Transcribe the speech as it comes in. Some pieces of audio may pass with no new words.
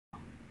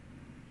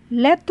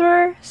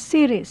Letter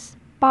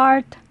Series,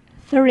 Part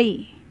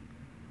 3.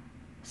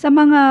 Sa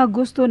mga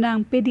gusto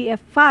ng PDF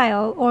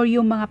file or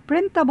yung mga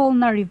printable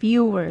na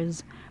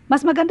reviewers,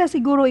 mas maganda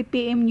siguro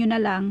i-PM nyo na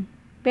lang.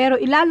 Pero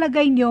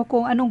ilalagay nyo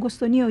kung anong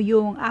gusto nyo,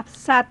 yung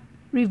AFPSAT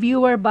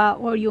reviewer ba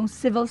or yung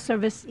civil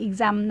service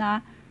exam na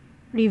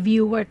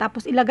reviewer.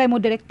 Tapos ilagay mo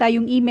direkta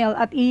yung email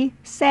at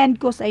i-send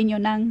ko sa inyo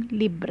ng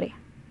libre.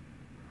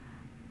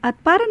 At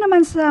para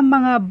naman sa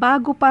mga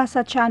bago pa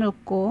sa channel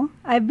ko,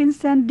 I've been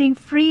sending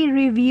free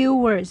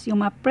reviewers, yung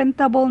mga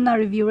printable na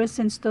reviewers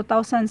since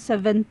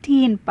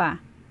 2017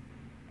 pa.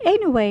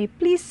 Anyway,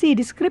 please see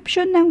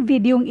description ng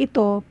videong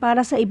ito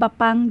para sa iba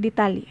pang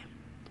detalye.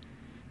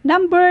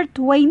 Number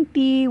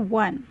 21.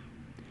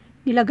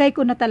 Nilagay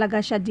ko na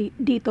talaga siya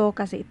dito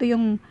kasi ito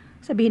yung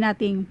sabihin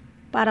natin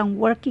parang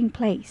working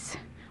place,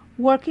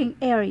 working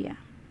area.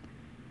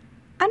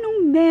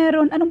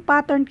 Anong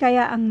pattern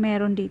kaya ang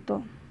meron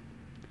dito?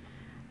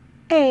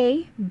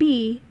 A, B,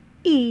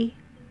 E,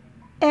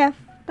 F,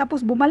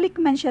 tapos bumalik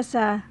man siya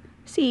sa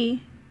C,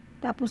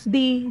 tapos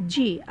D,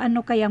 G.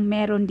 Ano kayang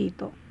meron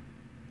dito?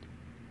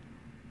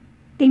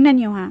 Tingnan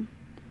nyo ha.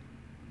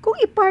 Kung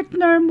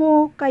i-partner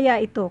mo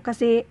kaya ito,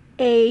 kasi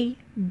A,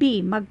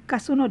 B,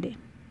 magkasunod eh.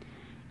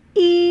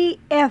 E,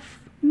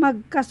 F,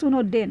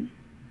 magkasunod din.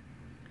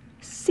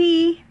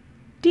 C,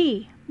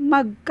 D,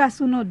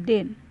 magkasunod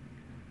din.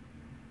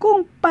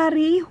 Kung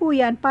pareho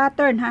yan,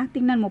 pattern ha,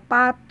 tingnan mo,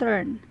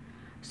 pattern.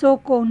 So,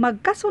 kung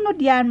magkasunod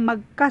yan,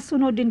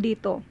 magkasunod din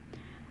dito.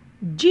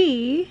 G,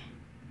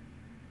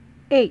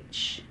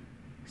 H.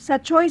 Sa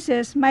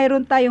choices,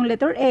 mayroon tayong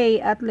letter A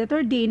at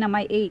letter D na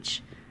may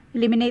H.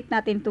 Eliminate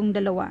natin itong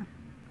dalawa.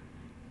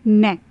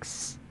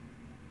 Next.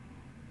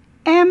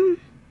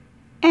 M,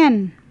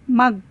 N,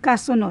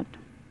 magkasunod.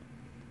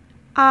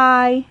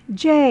 I,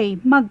 J,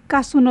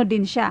 magkasunod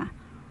din siya.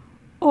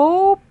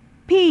 O,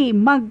 P,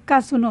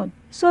 magkasunod.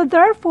 So,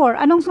 therefore,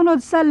 anong sunod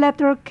sa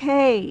letter K?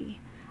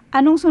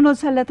 Anong sunod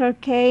sa letter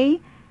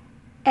K?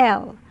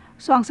 L.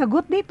 So, ang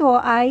sagot dito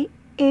ay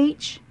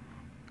H,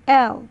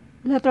 L.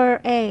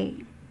 Letter A.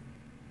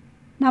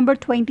 Number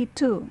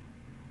 22.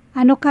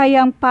 Ano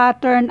kayang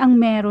pattern ang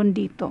meron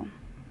dito?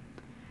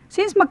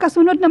 Since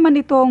magkasunod naman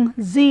itong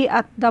Z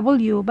at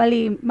W,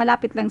 bali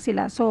malapit lang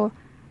sila. So,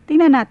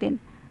 tingnan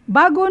natin.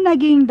 Bago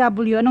naging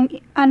W,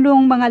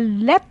 anong mga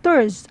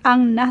letters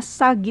ang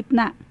nasa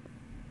gitna?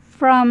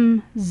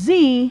 From Z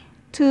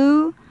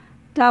to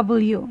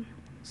W.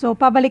 So,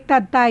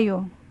 pabaliktad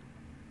tayo.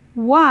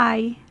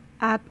 Y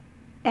at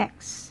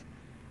X.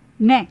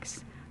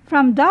 Next,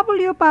 from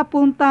W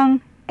papuntang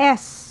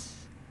S.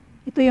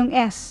 Ito yung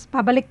S.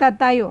 Pabaliktad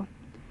tayo.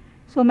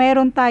 So,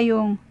 mayroon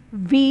tayong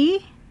V,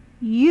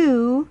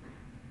 U,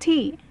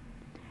 T.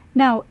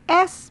 Now,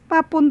 S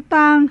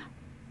papuntang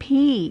P.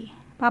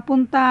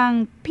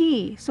 Papuntang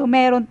P. So,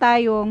 mayroon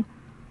tayong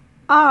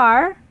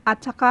R at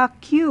saka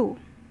Q.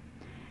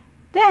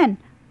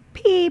 Then,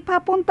 P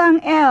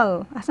papuntang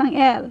L. Asang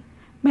L?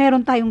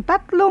 Mayroon tayong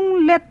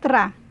tatlong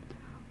letra.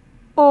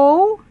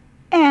 O,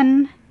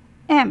 N,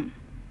 M.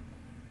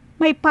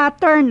 May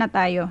pattern na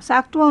tayo.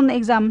 Sa actual na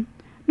exam,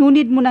 no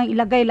need mo nang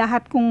ilagay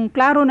lahat kung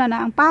klaro na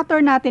ang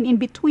pattern natin in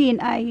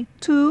between ay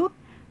 2,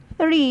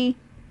 3,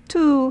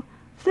 2,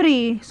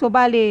 3. So,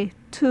 bali,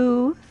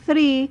 2,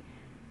 3,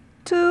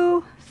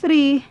 2,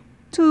 3,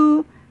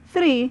 2,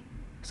 3.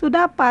 So,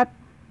 dapat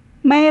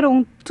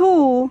mayroong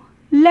 2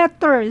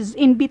 letters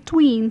in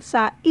between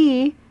sa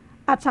E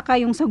at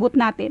saka yung sagot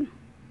natin.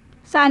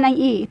 Saan ang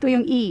E? Ito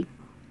yung E.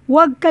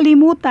 Huwag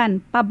kalimutan,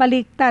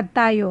 pabaliktad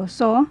tayo.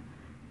 So,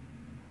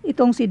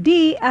 itong si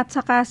D at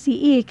saka si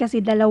E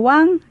kasi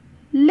dalawang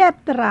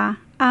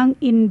letra ang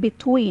in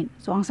between.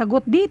 So, ang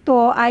sagot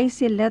dito ay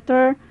si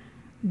letter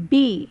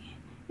B.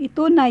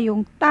 Ito na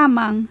yung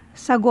tamang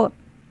sagot.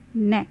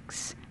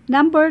 Next.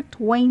 Number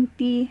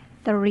 23.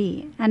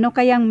 Ano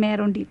kayang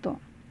meron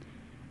dito?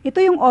 Ito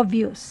yung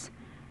obvious.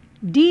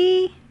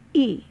 D,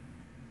 E,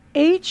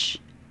 H,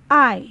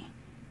 I,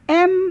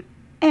 M,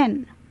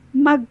 N,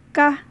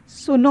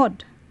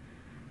 magkasunod.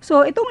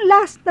 So, itong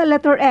last na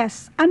letter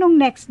S, anong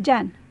next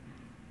dyan?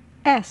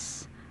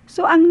 S.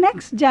 So, ang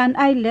next dyan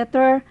ay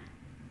letter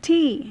T.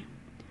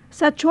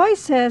 Sa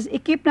choices,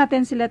 i-keep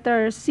natin si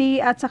letter C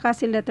at saka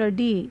si letter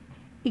D.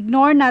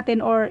 Ignore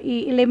natin or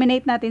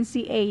i-eliminate natin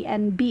si A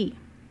and B.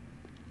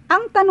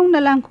 Ang tanong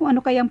na lang kung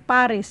ano kayang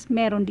pares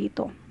meron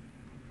dito.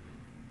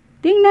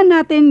 Tingnan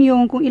natin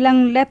yung kung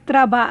ilang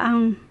letra ba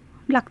ang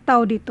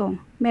laktaw dito.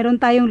 Meron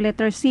tayong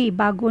letter C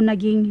bago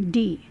naging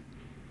D.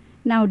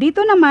 Now,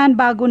 dito naman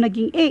bago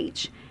naging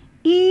H.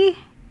 E,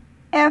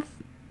 F,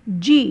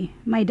 G.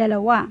 May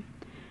dalawa.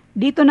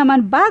 Dito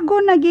naman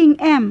bago naging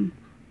M.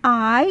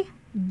 I,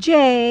 J,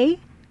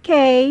 K,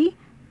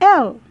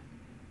 L.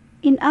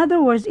 In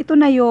other words, ito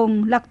na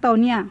yung laktaw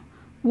niya.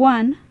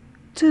 1,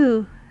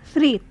 2,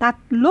 3.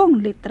 Tatlong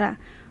letra.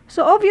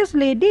 So,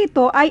 obviously,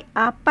 dito ay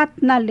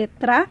 4 na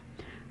letra.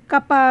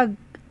 Kapag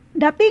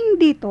dating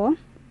dito,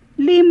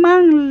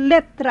 5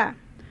 letra.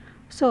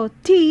 So,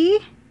 T,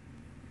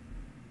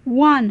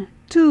 1,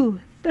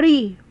 2,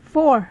 3,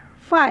 4,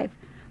 5.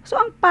 So,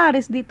 ang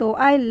pares dito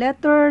ay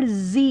letter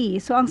Z.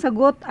 So, ang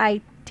sagot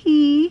ay T,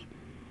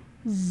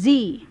 Z.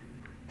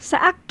 Sa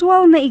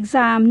actual na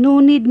exam, no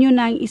need nyo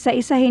nang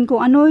isa-isahin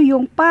kung ano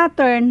yung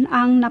pattern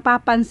ang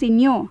napapansin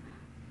nyo.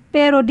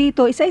 Pero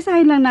dito,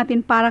 isa-isahin lang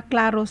natin para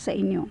klaro sa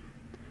inyo.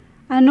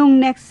 Anong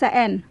next sa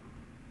N?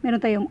 Meron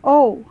tayong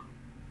O,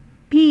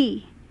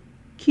 P,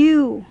 Q,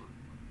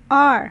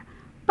 R,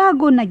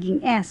 bago naging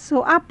S.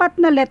 So,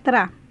 4 na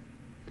letra.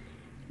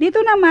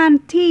 Dito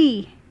naman, T,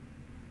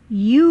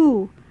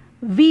 U,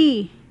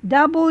 V,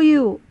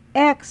 W,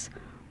 X,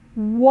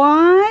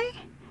 Y,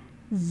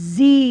 Z.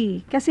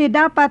 Kasi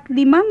dapat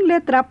 5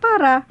 letra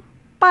para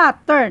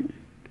pattern.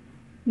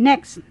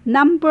 Next,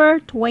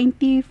 number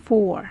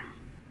 24.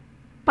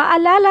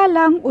 Paalala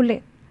lang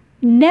ulit.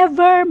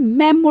 Never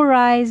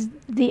memorize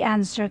the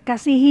answer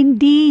kasi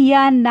hindi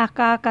yan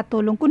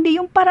nakakatulong. Kundi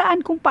yung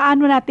paraan kung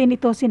paano natin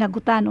ito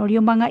sinagutan or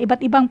yung mga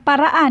iba't ibang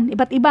paraan,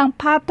 iba't ibang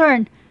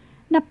pattern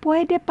na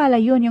pwede pala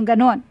yun yung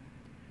ganon.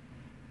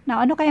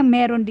 Now, ano kayang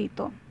meron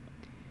dito?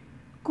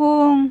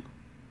 Kung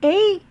A,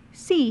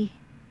 C,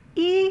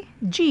 E,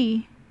 G,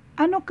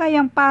 ano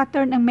kayang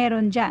pattern ang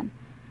meron dyan?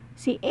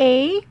 Si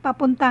A,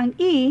 papuntang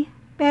E,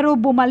 pero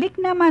bumalik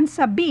naman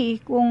sa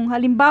B, kung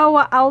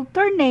halimbawa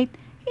alternate,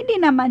 hindi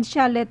naman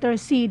siya letter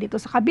C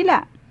dito sa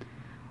kabila.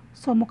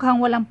 So,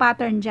 mukhang walang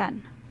pattern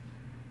dyan.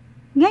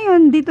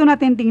 Ngayon, dito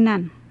natin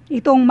tingnan.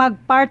 Itong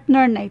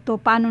mag-partner na ito,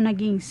 paano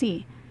naging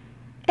C?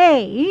 A,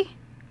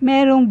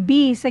 merong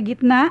B sa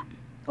gitna,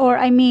 or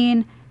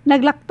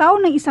naglaktaw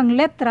ng isang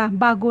letra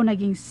bago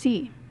naging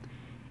C.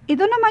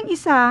 Ito namang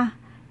isa,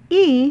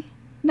 E,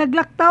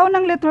 naglaktaw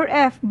ng letter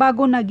F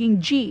bago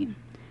naging G.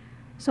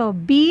 So,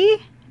 B,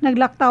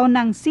 naglaktaw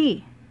ng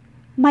C.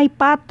 May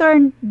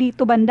pattern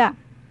dito banda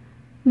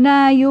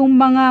na yung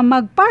mga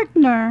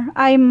mag-partner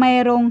ay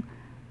mayroong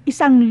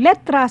isang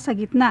letra sa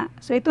gitna.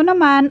 So, ito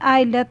naman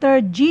ay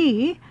letter G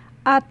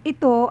at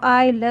ito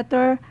ay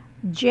letter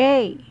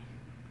J.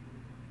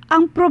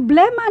 Ang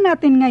problema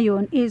natin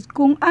ngayon is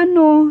kung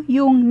ano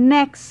yung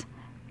next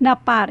na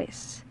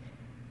pares.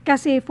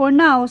 Kasi for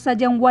now,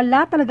 sadyang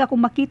wala talaga akong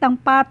makitang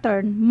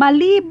pattern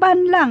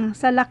maliban lang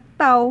sa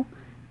laktaw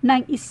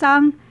ng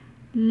isang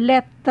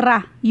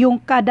letra yung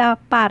kada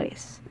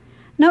pares.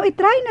 Now,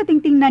 itry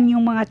natin tingnan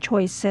yung mga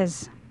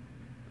choices.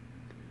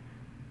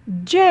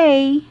 J,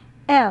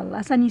 L.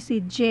 Asan yung si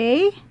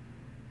J?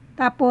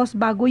 Tapos,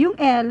 bago yung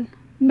L,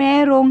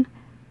 merong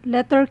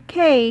letter K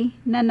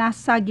na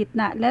nasa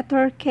gitna.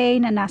 Letter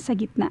K na nasa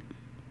gitna.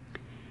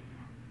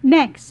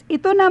 Next,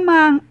 ito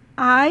namang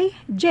I,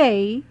 J.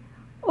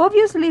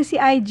 Obviously, si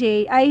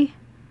IJ ay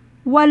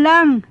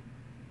walang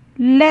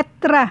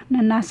letra na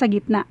nasa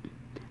gitna.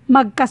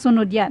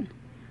 Magkasunod yan.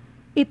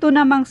 Ito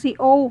namang si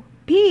O,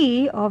 P,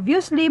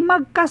 obviously,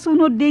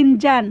 magkasunod din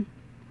dyan.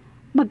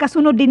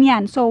 Magkasunod din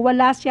yan. So,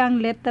 wala siyang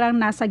letrang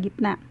nasa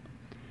gitna.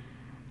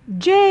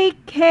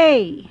 JK,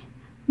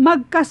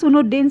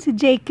 magkasunod din si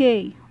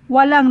JK.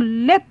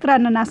 Walang letra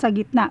na nasa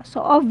gitna. So,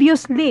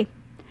 obviously,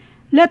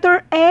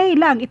 letter A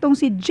lang. Itong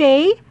si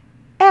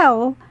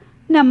JL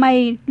na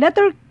may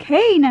letter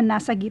K na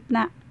nasa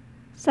gitna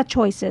sa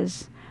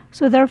choices.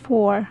 So,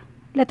 therefore,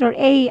 letter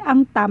A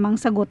ang tamang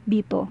sagot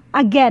dito.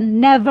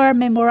 Again, never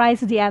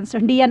memorize the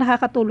answer. Hindi yan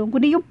nakakatulong.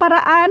 Kundi yung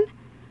paraan,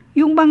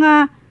 yung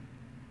mga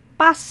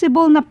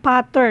possible na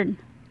pattern,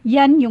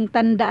 yan yung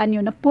tandaan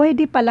nyo na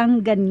pwede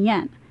palang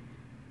ganyan.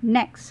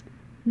 Next,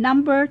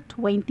 number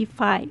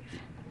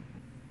 25.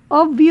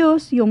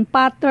 Obvious yung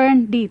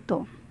pattern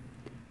dito.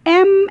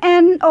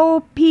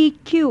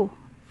 MNOPQ.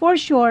 For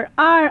sure,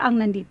 R ang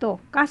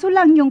nandito. Kaso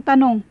lang yung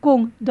tanong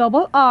kung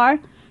double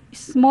R,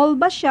 small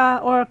ba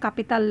siya or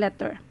capital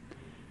letter.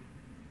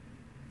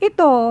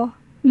 Ito,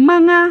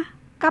 mga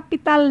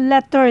capital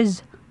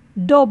letters,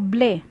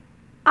 doble,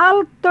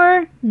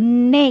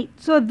 alternate.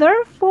 So,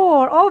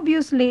 therefore,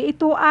 obviously,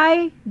 ito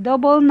ay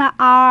double na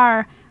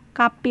R,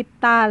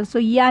 capital. So,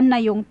 yan na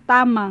yung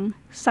tamang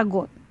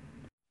sagot.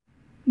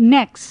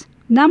 Next,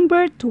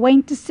 number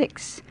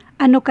 26.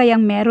 Ano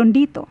kayang meron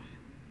dito?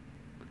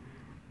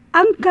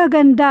 Ang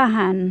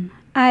kagandahan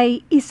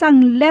ay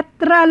isang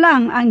letra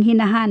lang ang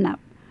hinahanap.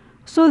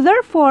 So,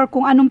 therefore,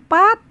 kung anong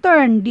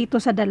pattern dito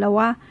sa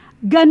dalawa,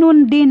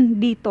 ganun din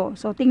dito.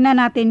 So, tingnan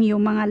natin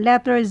yung mga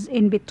letters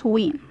in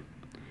between.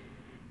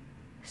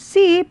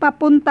 C,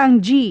 papuntang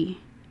G.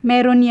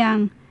 Meron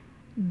yang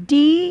D,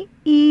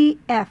 E,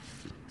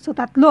 F. So,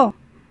 tatlo.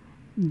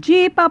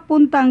 G,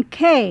 papuntang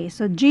K.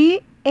 So,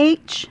 G,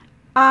 H,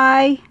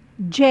 I,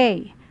 J.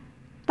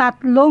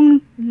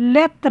 Tatlong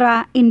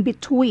letra in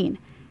between.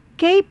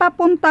 K,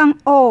 papuntang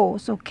O.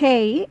 So,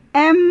 K,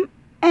 M,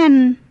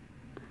 N,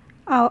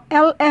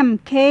 L, M,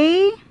 K,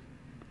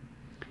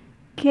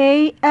 K,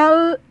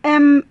 L,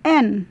 M,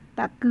 N.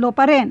 Tatlo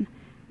pa rin.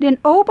 Then,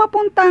 O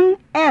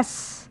papuntang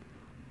S.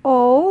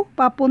 O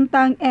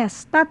papuntang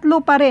S.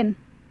 Tatlo pa rin.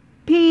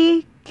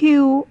 P, Q,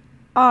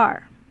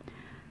 R.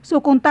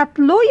 So, kung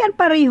tatlo yan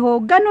pareho,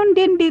 ganun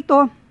din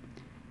dito.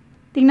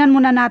 Tingnan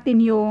muna natin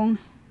yung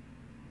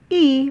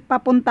E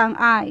papuntang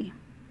I.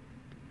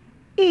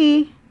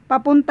 E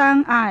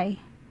papuntang I.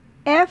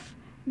 F,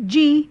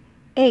 G,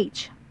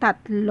 H.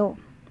 Tatlo.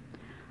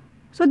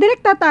 So,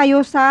 direkta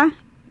tayo sa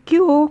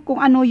Q kung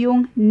ano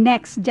yung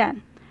next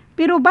dyan.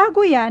 Pero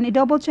bago yan,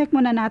 i-double check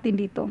muna natin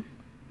dito.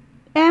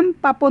 M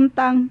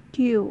papuntang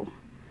Q.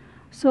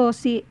 So,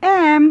 si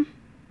M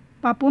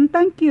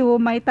papuntang Q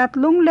may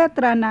tatlong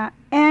letra na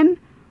N,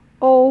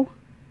 O,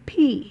 P.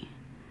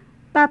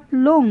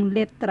 Tatlong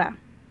letra.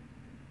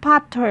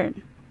 Pattern.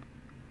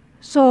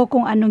 So,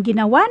 kung anong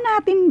ginawa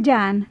natin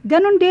dyan,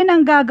 ganun din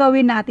ang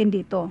gagawin natin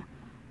dito.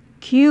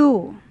 Q.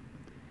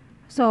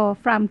 So,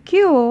 from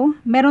Q,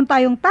 meron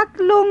tayong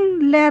tatlong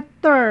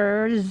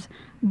letters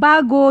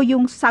bago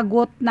yung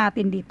sagot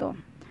natin dito.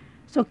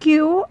 So,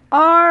 Q,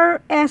 R,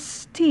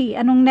 S, T.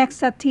 Anong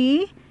next sa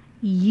T?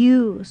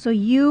 U. So,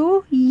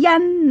 U,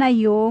 yan na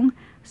yung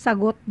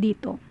sagot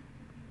dito.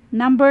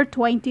 Number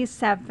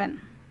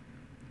 27.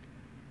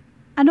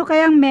 Ano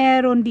kayang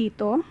meron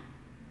dito?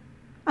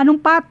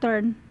 Anong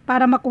pattern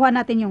para makuha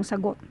natin yung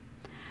sagot?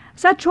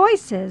 Sa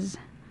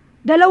choices,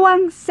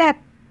 dalawang set,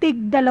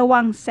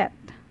 tig-dalawang set.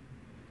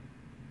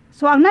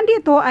 So, ang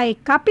nandito ay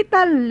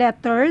capital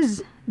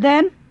letters,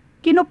 then,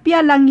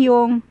 kinopya lang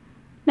yung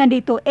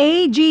nandito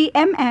A, G,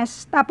 M,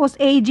 S, tapos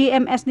A, G,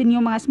 M, S din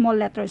yung mga small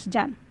letters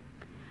dyan.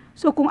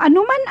 So, kung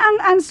ano man ang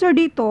answer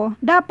dito,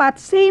 dapat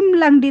same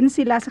lang din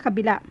sila sa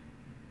kabila.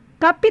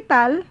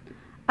 Capital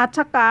at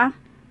saka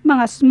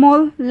mga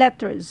small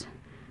letters.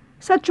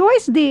 Sa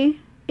choice D,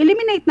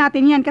 eliminate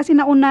natin yan kasi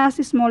nauna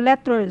si small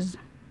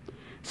letters.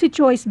 Si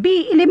choice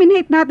B,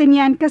 eliminate natin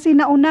yan kasi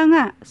nauna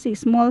nga si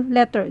small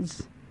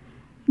letters.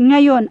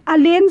 Ngayon,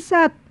 alin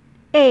sa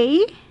A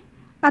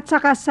at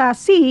saka sa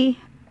C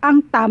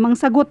ang tamang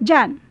sagot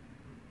dyan?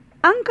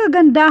 Ang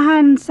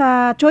kagandahan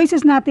sa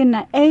choices natin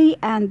na A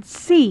and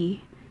C,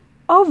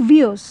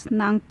 obvious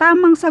na ang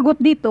tamang sagot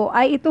dito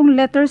ay itong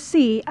letter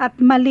C at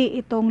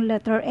mali itong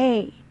letter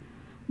A.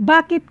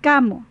 Bakit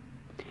kamo?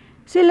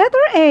 Si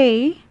letter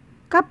A,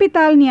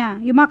 capital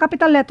niya, yung mga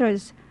capital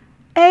letters,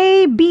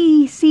 A,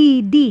 B,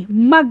 C, D,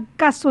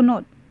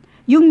 magkasunod.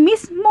 Yung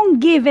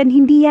mismong given,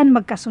 hindi yan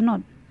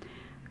magkasunod.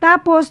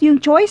 Tapos, yung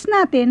choice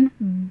natin,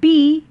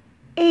 B,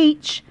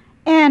 H,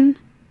 N,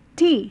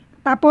 T.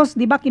 Tapos,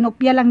 di ba,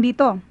 kinopya lang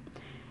dito.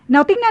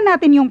 Now, tingnan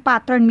natin yung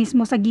pattern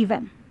mismo sa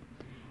given.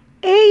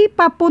 A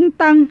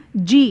papuntang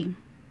G.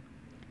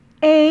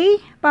 A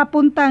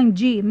papuntang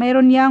G.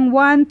 Mayroon yang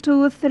 1,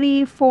 2,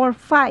 3, 4,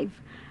 5.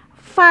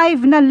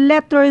 5 na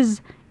letters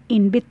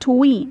in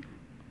between.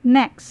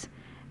 Next.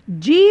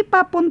 G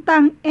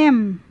papuntang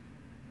M.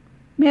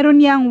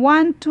 Meron yang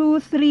 1, 2,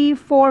 3,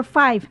 4,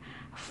 5.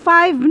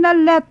 5 na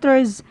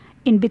letters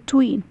in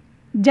between.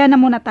 Diyan na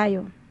muna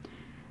tayo.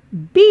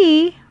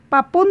 B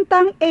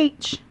papuntang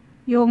H.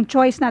 Yung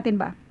choice natin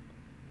ba?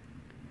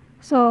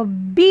 So,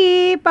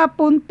 B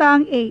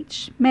papuntang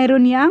H.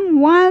 Meron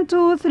yang 1,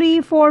 2, 3,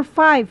 4,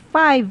 5.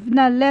 5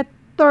 na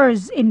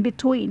letters in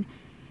between.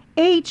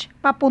 H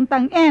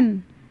papuntang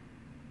N.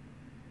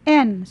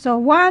 N.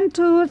 So, 1,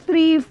 2,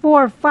 3,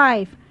 4,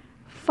 5.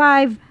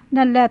 5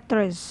 na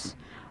letters.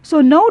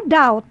 So, no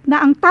doubt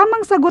na ang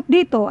tamang sagot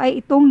dito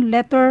ay itong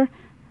letter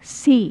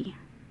C.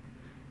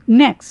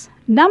 Next,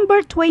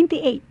 number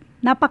 28.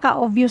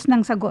 Napaka-obvious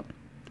ng sagot.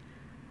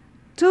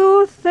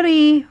 2,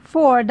 3,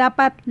 4.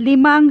 Dapat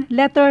 5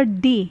 letter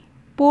D.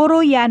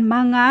 Puro yan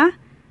mga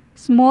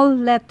small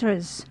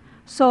letters.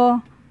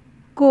 So,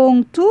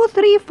 kung 2,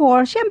 3,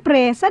 4,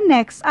 syempre sa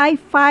next ay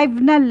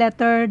 5 na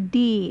letter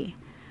D.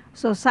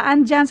 So,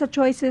 saan dyan sa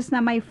choices na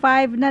may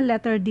 5 na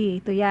letter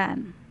D? Ito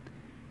yan.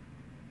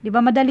 Di ba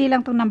madali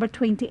lang itong number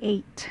 28.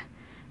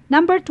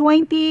 Number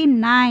 29.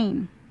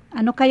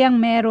 Ano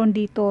kayang meron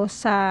dito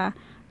sa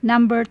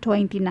number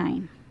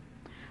 29?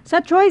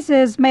 Sa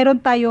choices,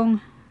 mayroon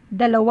tayong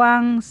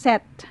dalawang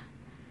set.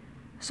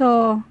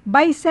 So,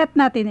 by set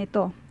natin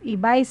ito.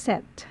 I-by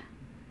set.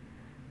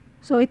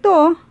 So,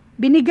 ito,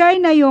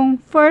 binigay na yung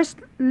first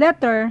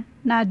letter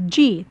na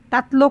G.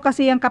 Tatlo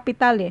kasi yung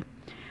kapital eh.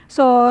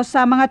 So,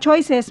 sa mga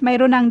choices,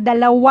 mayroon ng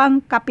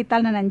dalawang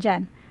kapital na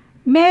nandyan.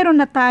 Meron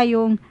na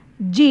tayong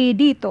G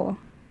dito.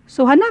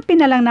 So,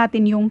 hanapin na lang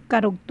natin yung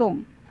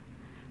karugtong.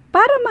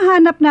 Para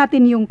mahanap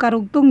natin yung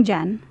karugtong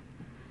dyan,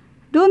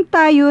 doon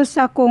tayo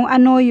sa kung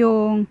ano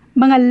yung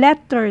mga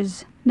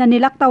letters na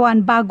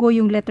nilaktawan bago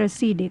yung letter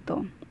C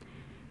dito.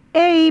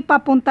 A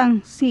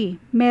papuntang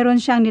C, meron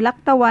siyang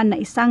nilaktawan na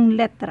isang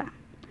letra.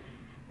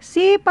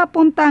 C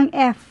papuntang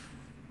F,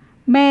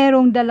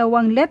 merong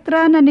dalawang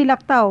letra na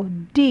nilaktaw,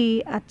 D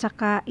at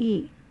saka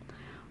E.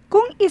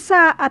 Kung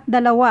isa at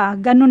dalawa,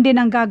 ganun din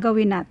ang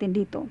gagawin natin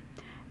dito.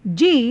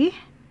 G,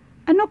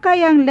 ano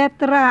kayang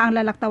letra ang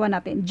lalaktawan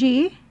natin?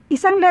 G,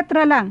 isang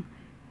letra lang,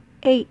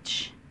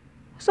 H.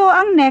 So,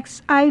 ang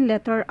next ay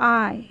letter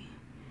I.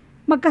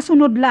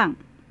 Magkasunod lang.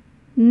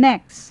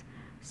 Next,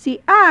 si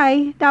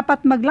I,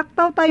 dapat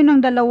maglaktaw tayo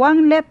ng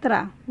dalawang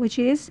letra, which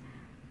is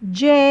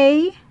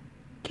J,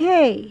 K.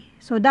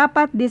 So,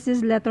 dapat this is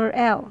letter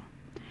L.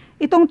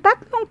 Itong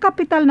tatlong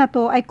kapital na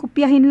to ay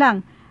kopyahin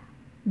lang.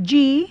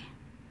 G,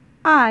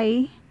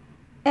 I,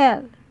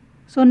 L.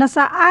 So,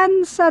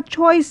 nasaan sa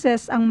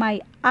choices ang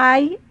may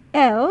I,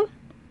 L?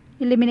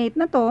 Eliminate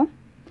na to.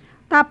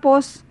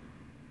 Tapos,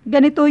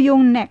 ganito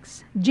yung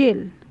next.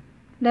 Jill.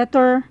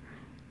 Letter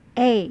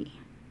A.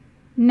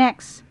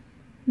 Next.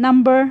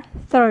 Number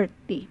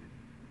 30.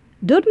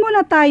 Doon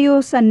muna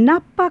tayo sa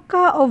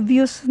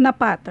napaka-obvious na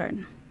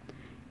pattern.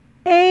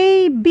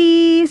 A, B,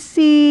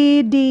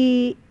 C, D,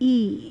 E.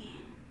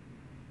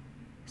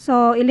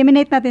 So,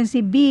 eliminate natin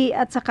si B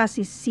at saka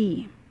si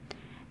C.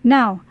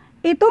 Now,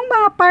 itong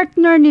mga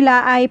partner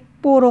nila ay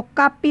puro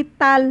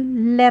capital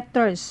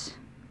letters.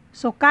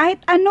 So, kahit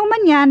ano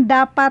man yan,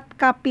 dapat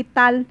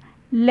capital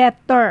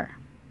letter.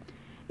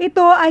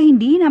 Ito ay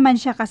hindi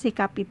naman siya kasi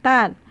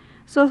capital.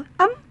 So,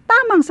 ang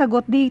tamang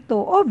sagot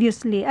dito,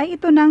 obviously, ay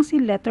ito nang si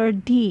letter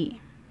D.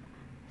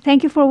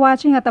 Thank you for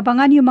watching at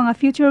abangan yung mga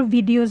future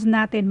videos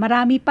natin.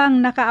 Marami pang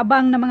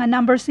nakaabang na mga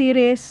number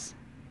series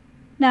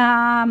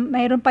na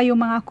mayroon pa yung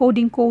mga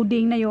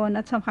coding na yon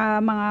at saka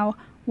mga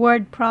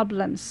word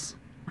problems.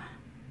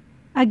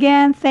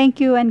 Again, thank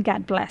you and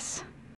God bless.